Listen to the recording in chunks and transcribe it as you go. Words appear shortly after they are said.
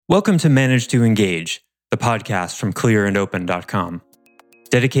Welcome to Manage to Engage, the podcast from clearandopen.com,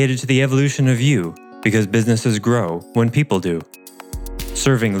 dedicated to the evolution of you because businesses grow when people do.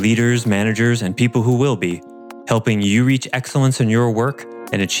 Serving leaders, managers, and people who will be, helping you reach excellence in your work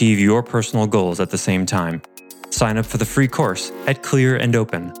and achieve your personal goals at the same time. Sign up for the free course at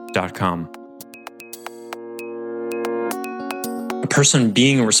clearandopen.com. A person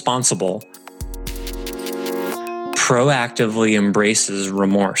being responsible proactively embraces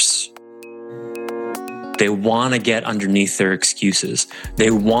remorse. They want to get underneath their excuses.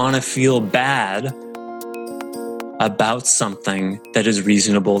 They want to feel bad about something that is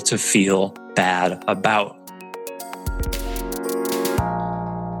reasonable to feel bad about.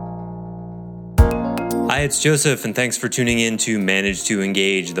 Hi, it's Joseph, and thanks for tuning in to Manage to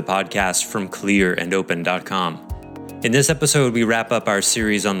Engage, the podcast from clearandopen.com. In this episode, we wrap up our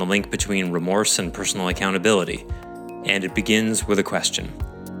series on the link between remorse and personal accountability. And it begins with a question.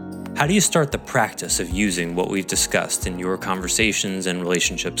 How do you start the practice of using what we've discussed in your conversations and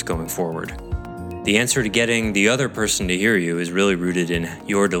relationships going forward? The answer to getting the other person to hear you is really rooted in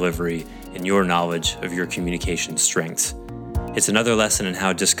your delivery and your knowledge of your communication strengths. It's another lesson in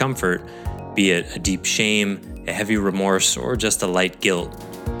how discomfort, be it a deep shame, a heavy remorse, or just a light guilt,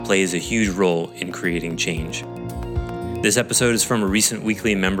 plays a huge role in creating change. This episode is from a recent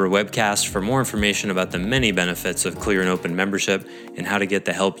weekly member webcast. For more information about the many benefits of Clear and Open membership and how to get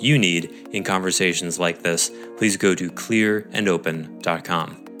the help you need in conversations like this, please go to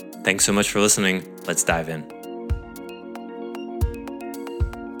clearandopen.com. Thanks so much for listening. Let's dive in.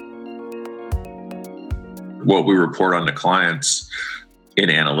 What we report on to clients in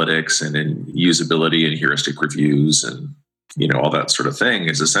analytics and in usability and heuristic reviews and all that sort of thing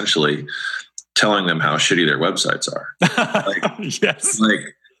is essentially telling them how shitty their websites are. Yes.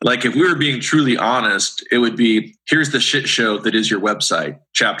 Like if we were being truly honest, it would be, here's the shit show that is your website,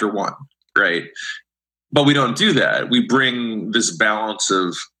 chapter 1, right? But we don't do that. We bring this balance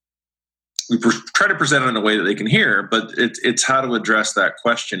of, try to present it in a way that they can hear, but it's how to address that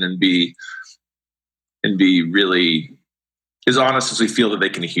question and be really as honest as we feel that they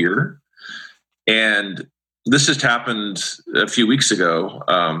can hear. And this just happened a few weeks ago.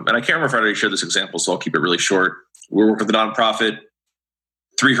 And I can't remember if I already shared this example, so I'll keep it really short. We're working with a nonprofit.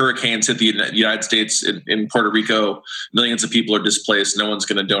 3 hurricanes hit the United States in Puerto Rico. Millions of people are displaced. No one's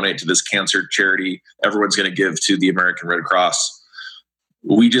going to donate to this cancer charity. Everyone's going to give to the American Red Cross.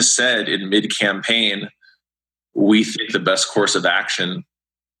 We just said in mid-campaign, we think the best course of action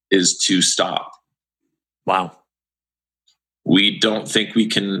is to stop. Wow. We don't think we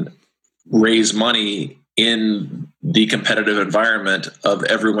can raise money in the competitive environment of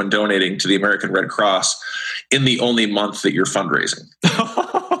everyone donating to the American Red Cross in the only month that you're fundraising.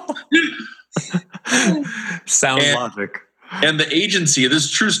 Sound logic. And the agency, this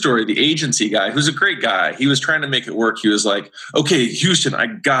is a true story, the agency guy, who's a great guy, he was trying to make it work. He was like, okay, Houston, I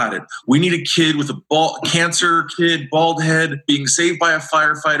got it. We need a kid with a cancer kid, bald head, being saved by a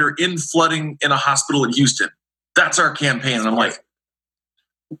firefighter in flooding in a hospital in Houston. That's our campaign. And I'm like,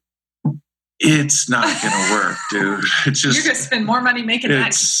 it's not going to work, dude. It's just, you're going to spend more money making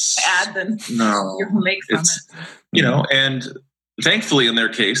that ad than you make from it. And thankfully in their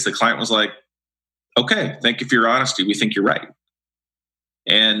case, the client was like, okay, thank you for your honesty. We think you're right.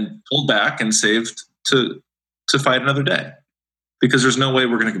 And pulled back and saved to fight another day because there's no way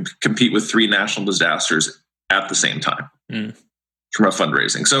we're going to compete with 3 national disasters at the same time from a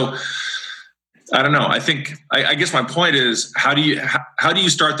fundraising. So I don't know. I guess my point is, how do you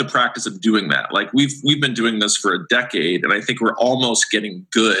start the practice of doing that? Like we've been doing this for a decade, and I think we're almost getting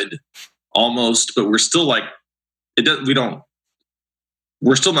good, but we're still like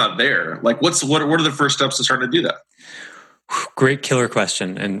we're still not there. Like what are the first steps to start to do that? Great killer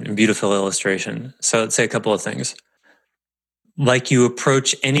question and beautiful illustration. So let's say a couple of things. Like you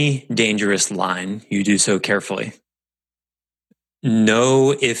approach any dangerous line, you do so carefully.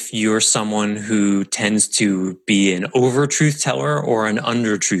 Know if you're someone who tends to be an over truth teller or an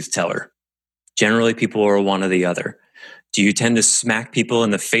under truth teller. Generally, people are one or the other. Do you tend to smack people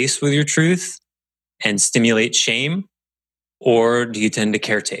in the face with your truth and stimulate shame? Or do you tend to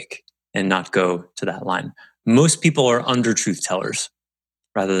caretake and not go to that line? Most people are under truth tellers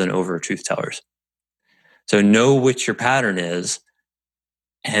rather than over truth tellers. So know what your pattern is.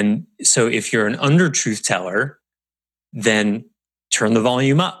 And so if you're an under truth teller, then turn the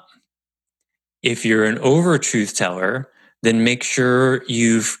volume up. If you're an over truth teller, then make sure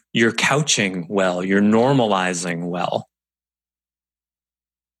you're couching well, you're normalizing well.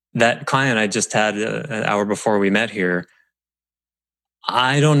 That client I just had an hour before we met here,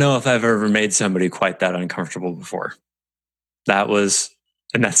 I don't know if I've ever made somebody quite that uncomfortable before. That was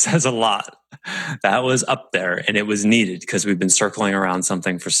And that says a lot. That was up there, and it was needed because we've been circling around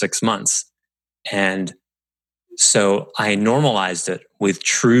something for 6 months. And so I normalized it with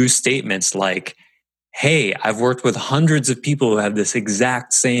true statements like, hey, I've worked with hundreds of people who have this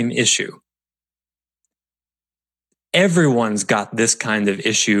exact same issue. Everyone's got this kind of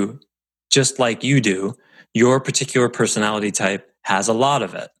issue, just like you do. Your particular personality type has a lot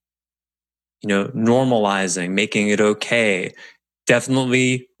of it. Normalizing, making it okay.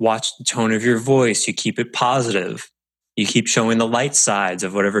 Definitely watch the tone of your voice. You keep it positive. You keep showing the light sides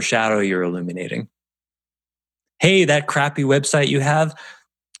of whatever shadow you're illuminating. Hey, that crappy website you have,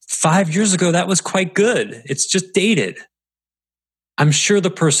 5 years ago, that was quite good. It's just dated. I'm sure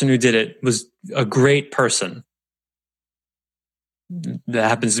the person who did it was a great person. That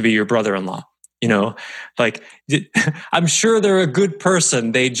happens to be your brother-in-law. I'm sure they're a good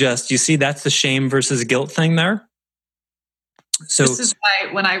person. You see, that's the shame versus guilt thing there. So this is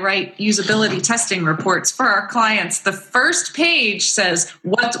why when I write usability testing reports for our clients, the first page says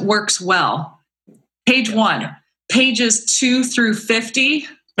what works well. Page 1, pages 2 through 50,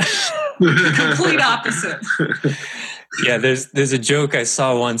 complete opposite. Yeah, there's a joke I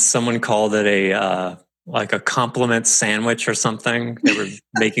saw once. Someone called it a compliment sandwich or something. They were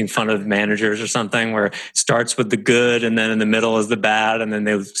making fun of managers or something, where it starts with the good and then in the middle is the bad, and then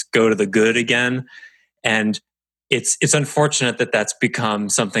they go to the good again. And it's unfortunate that that's become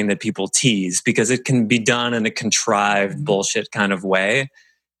something that people tease, because it can be done in a contrived bullshit kind of way.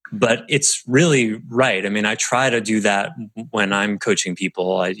 But it's really right. I mean, I try to do that when I'm coaching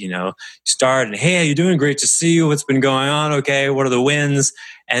people. I start and, hey, you're doing great to see you. What's been going on? Okay, what are the wins?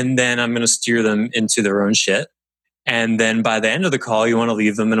 And then I'm going to steer them into their own shit. And then by the end of the call, you want to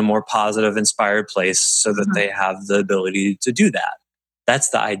leave them in a more positive, inspired place so that they have the ability to do that. That's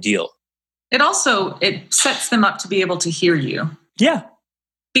the ideal. It sets them up to be able to hear you. Yeah.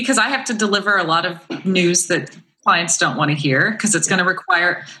 Because I have to deliver a lot of news that clients don't want to hear, because it's going to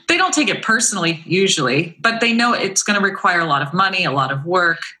require, they don't take it personally usually, but they know it's going to require a lot of money, a lot of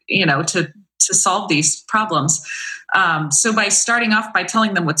work, to solve these problems. So by starting off by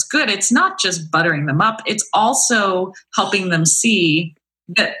telling them what's good, it's not just buttering them up. It's also helping them see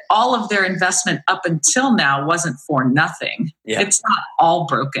that all of their investment up until now wasn't for nothing. Yeah. It's not all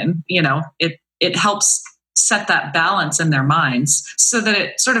broken. It helps set that balance in their minds so that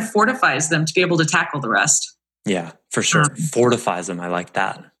it sort of fortifies them to be able to tackle the rest. Yeah, for sure. Fortifies them. I like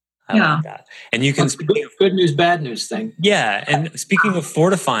that. I like that. And you can good news, bad news thing. Yeah. And speaking of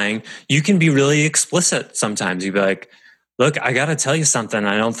fortifying, you can be really explicit sometimes. You'd be like, look, I got to tell you something.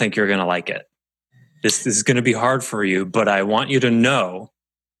 I don't think you're going to like it. This is going to be hard for you, but I want you to know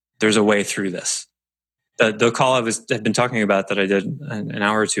there's a way through this. The call I've been talking about that I did an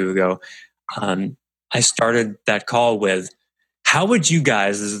hour or two ago, I started that call with, how would you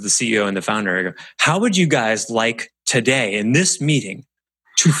guys, this is the CEO and the founder, I go, how would you guys like today in this meeting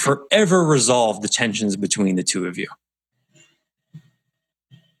to forever resolve the tensions between the two of you?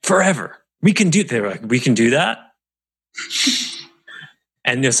 Forever. We can do, they were like, we can do that?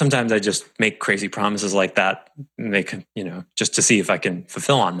 And sometimes I just make crazy promises like that, and they can, just to see if I can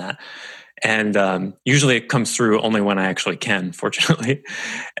fulfill on that. And usually it comes through only when I actually can, fortunately.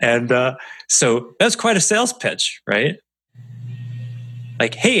 And so that's quite a sales pitch, right?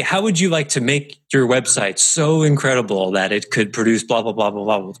 Like, hey, how would you like to make your website so incredible that it could produce blah, blah, blah, blah,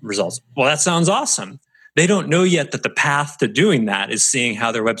 blah results? Well, that sounds awesome. They don't know yet that the path to doing that is seeing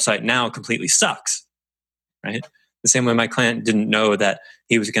how their website now completely sucks, right? The same way my client didn't know that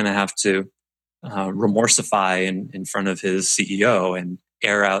he was going to have to remorsify in front of his CEO and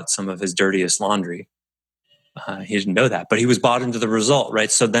air out some of his dirtiest laundry. He didn't know that, but he was bought into the result,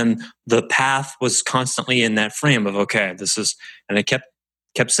 right? So then the path was constantly in that frame of, okay, this is, and I kept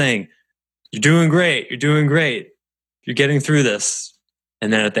saying, you're doing great, you're getting through this.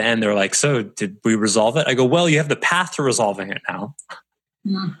 And then at the end, they're like, so did we resolve it? I go, well, you have the path to resolving it now.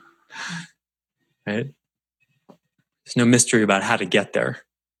 Mm. Right? There's no mystery about how to get there.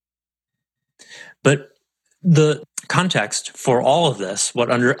 But the context for all of this,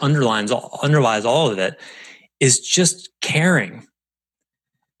 what underlies all of it, is just caring.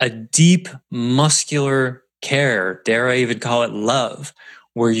 A deep, muscular care, dare I even call it love,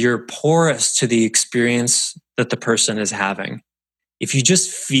 where you're porous to the experience that the person is having. If you just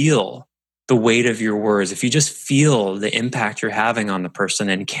feel the weight of your words, if you just feel the impact you're having on the person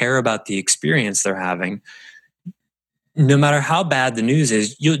and care about the experience they're having, no matter how bad the news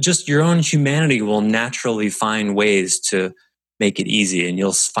is, your own humanity will naturally find ways to make it easy. And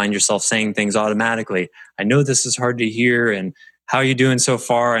you'll find yourself saying things automatically. I know this is hard to hear, and how are you doing so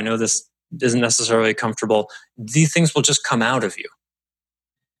far? I know this isn't necessarily comfortable. These things will just come out of you.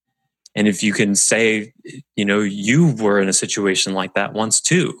 And if you can say, you were in a situation like that once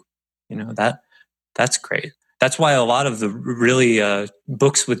too, that's great. That's why a lot of the really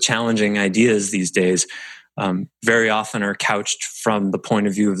books with challenging ideas these days very often are couched from the point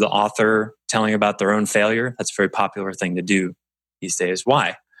of view of the author telling about their own failure. That's a very popular thing to do these days.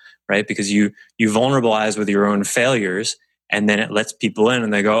 Why? Right? Because you vulnerabilize with your own failures, and then it lets people in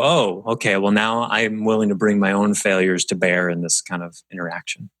and they go, oh, okay, well, now I'm willing to bring my own failures to bear in this kind of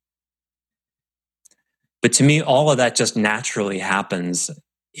interaction. But to me, all of that just naturally happens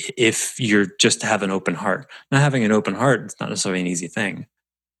if you're just have an open heart. Not having an open heart is not necessarily an easy thing,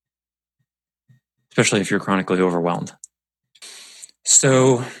 especially if you're chronically overwhelmed.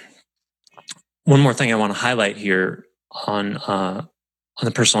 So one more thing I want to highlight here on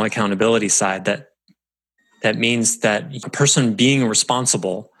the personal accountability side, that means that a person being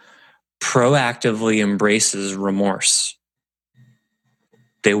responsible proactively embraces remorse.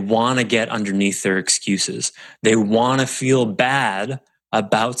 They want to get underneath their excuses. They want to feel bad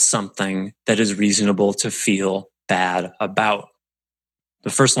about something that is reasonable to feel bad about.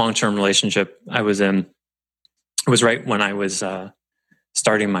 The first long-term relationship I was in was right when I was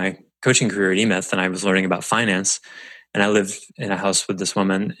starting my coaching career at eMyth, and I was learning about finance. And I lived in a house with this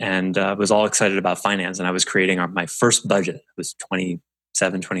woman and was all excited about finance. And I was creating my first budget. I was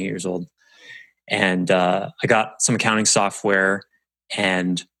 27, 28 years old. And I got some accounting software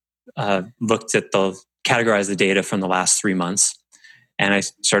and categorized the data from the last 3 months. And I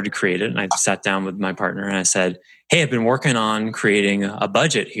started to create it. And I sat down with my partner and I said, hey, I've been working on creating a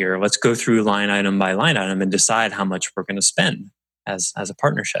budget here. Let's go through line item by line item and decide how much we're going to spend as a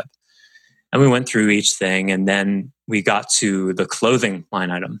partnership. And we went through each thing, and then we got to the clothing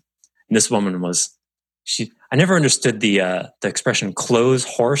line item. And this woman I never understood the expression clothes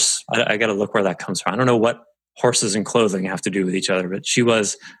horse. I got to look where that comes from. I don't know what horses and clothing have to do with each other, but she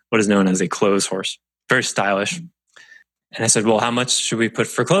was what is known as a clothes horse. Very stylish. And I said, well, how much should we put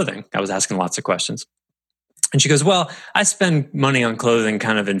for clothing? I was asking lots of questions. And she goes, well, I spend money on clothing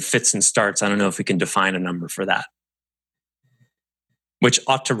kind of in fits and starts. I don't know if we can define a number for that. Which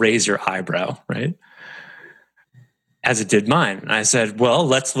ought to raise your eyebrow, right? As it did mine. And I said, well,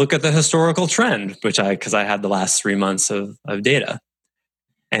 let's look at the historical trend, because I had the last 3 months of data.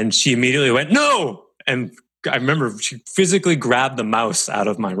 And she immediately went, no! And I remember she physically grabbed the mouse out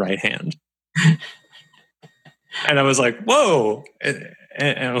of my right hand. And I was like, whoa. And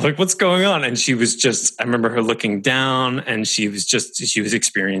I was like, what's going on? And she was I remember her looking down, and she was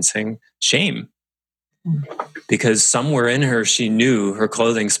experiencing shame. Because somewhere in her, she knew her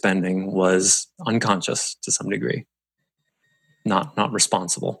clothing spending was unconscious to some degree, not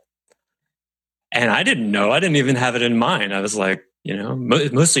responsible. And I didn't know. I didn't even have it in mind. I was like,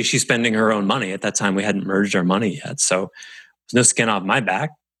 mostly she's spending her own money. At that time, we hadn't merged our money yet. So there's no skin off my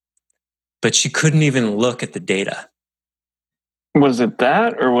back. But she couldn't even look at the data. Was it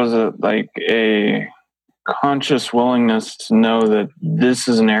that, or was it like a conscious willingness to know that this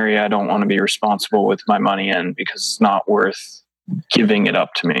is an area I don't want to be responsible with my money in because it's not worth giving it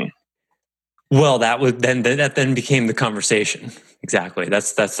up to me? Well, that then became the conversation. Exactly.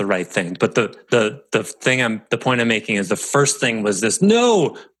 That's the right thing. But the point I'm making is the first thing was this: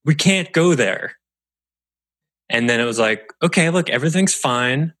 no, we can't go there. And then it was like, okay, look, everything's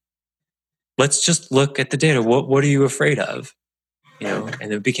fine. Let's just look at the data. What are you afraid of?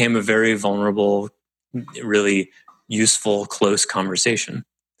 And it became a very vulnerable, really useful, close conversation.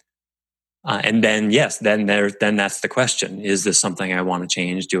 And then, yes, then that's the question: is this something I want to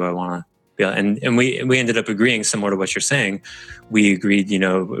change? Do I want to? Yeah, and we ended up agreeing, similar to what you're saying. We agreed,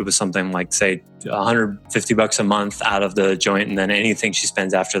 it was something like, say, $150 a month out of the joint, and then anything she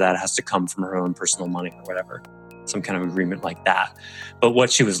spends after that has to come from her own personal money or whatever. Some kind of agreement like that. But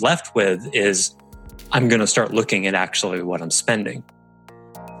what she was left with is, I'm going to start looking at actually what I'm spending.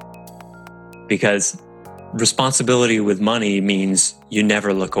 Because responsibility with money means you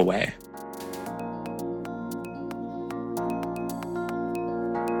never look away.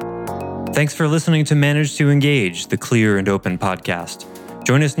 Thanks for listening to Manage to Engage, the Clear and Open podcast.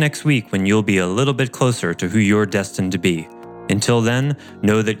 Join us next week when you'll be a little bit closer to who you're destined to be. Until then,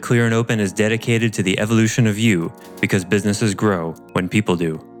 know that Clear and Open is dedicated to the evolution of you, because businesses grow when people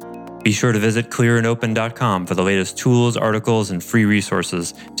do. Be sure to visit clearandopen.com for the latest tools, articles, and free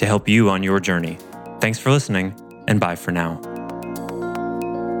resources to help you on your journey. Thanks for listening, and bye for now.